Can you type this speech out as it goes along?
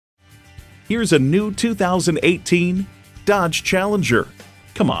Here's a new 2018 Dodge Challenger.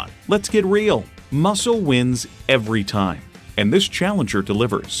 Come on, let's get real. Muscle wins every time, and this Challenger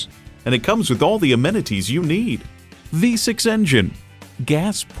delivers. And it comes with all the amenities you need. V6 engine,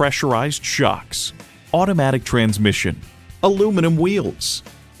 gas pressurized shocks, automatic transmission, aluminum wheels,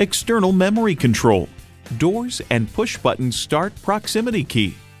 external memory control, doors and push-button start proximity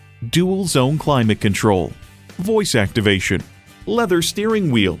key, dual zone climate control, voice activation, leather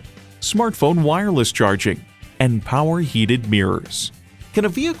steering wheel, smartphone wireless charging, and power heated mirrors. Can a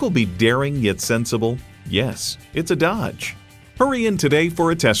vehicle be daring yet sensible? Yes, it's a Dodge. Hurry in today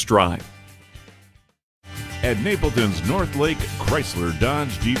for a test drive. At Napleton's Northlake Chrysler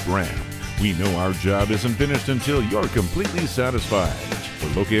Dodge Jeep Ram, we know our job isn't finished until you're completely satisfied.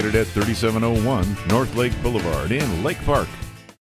 We're located at 3701 Northlake Boulevard in Lake Park.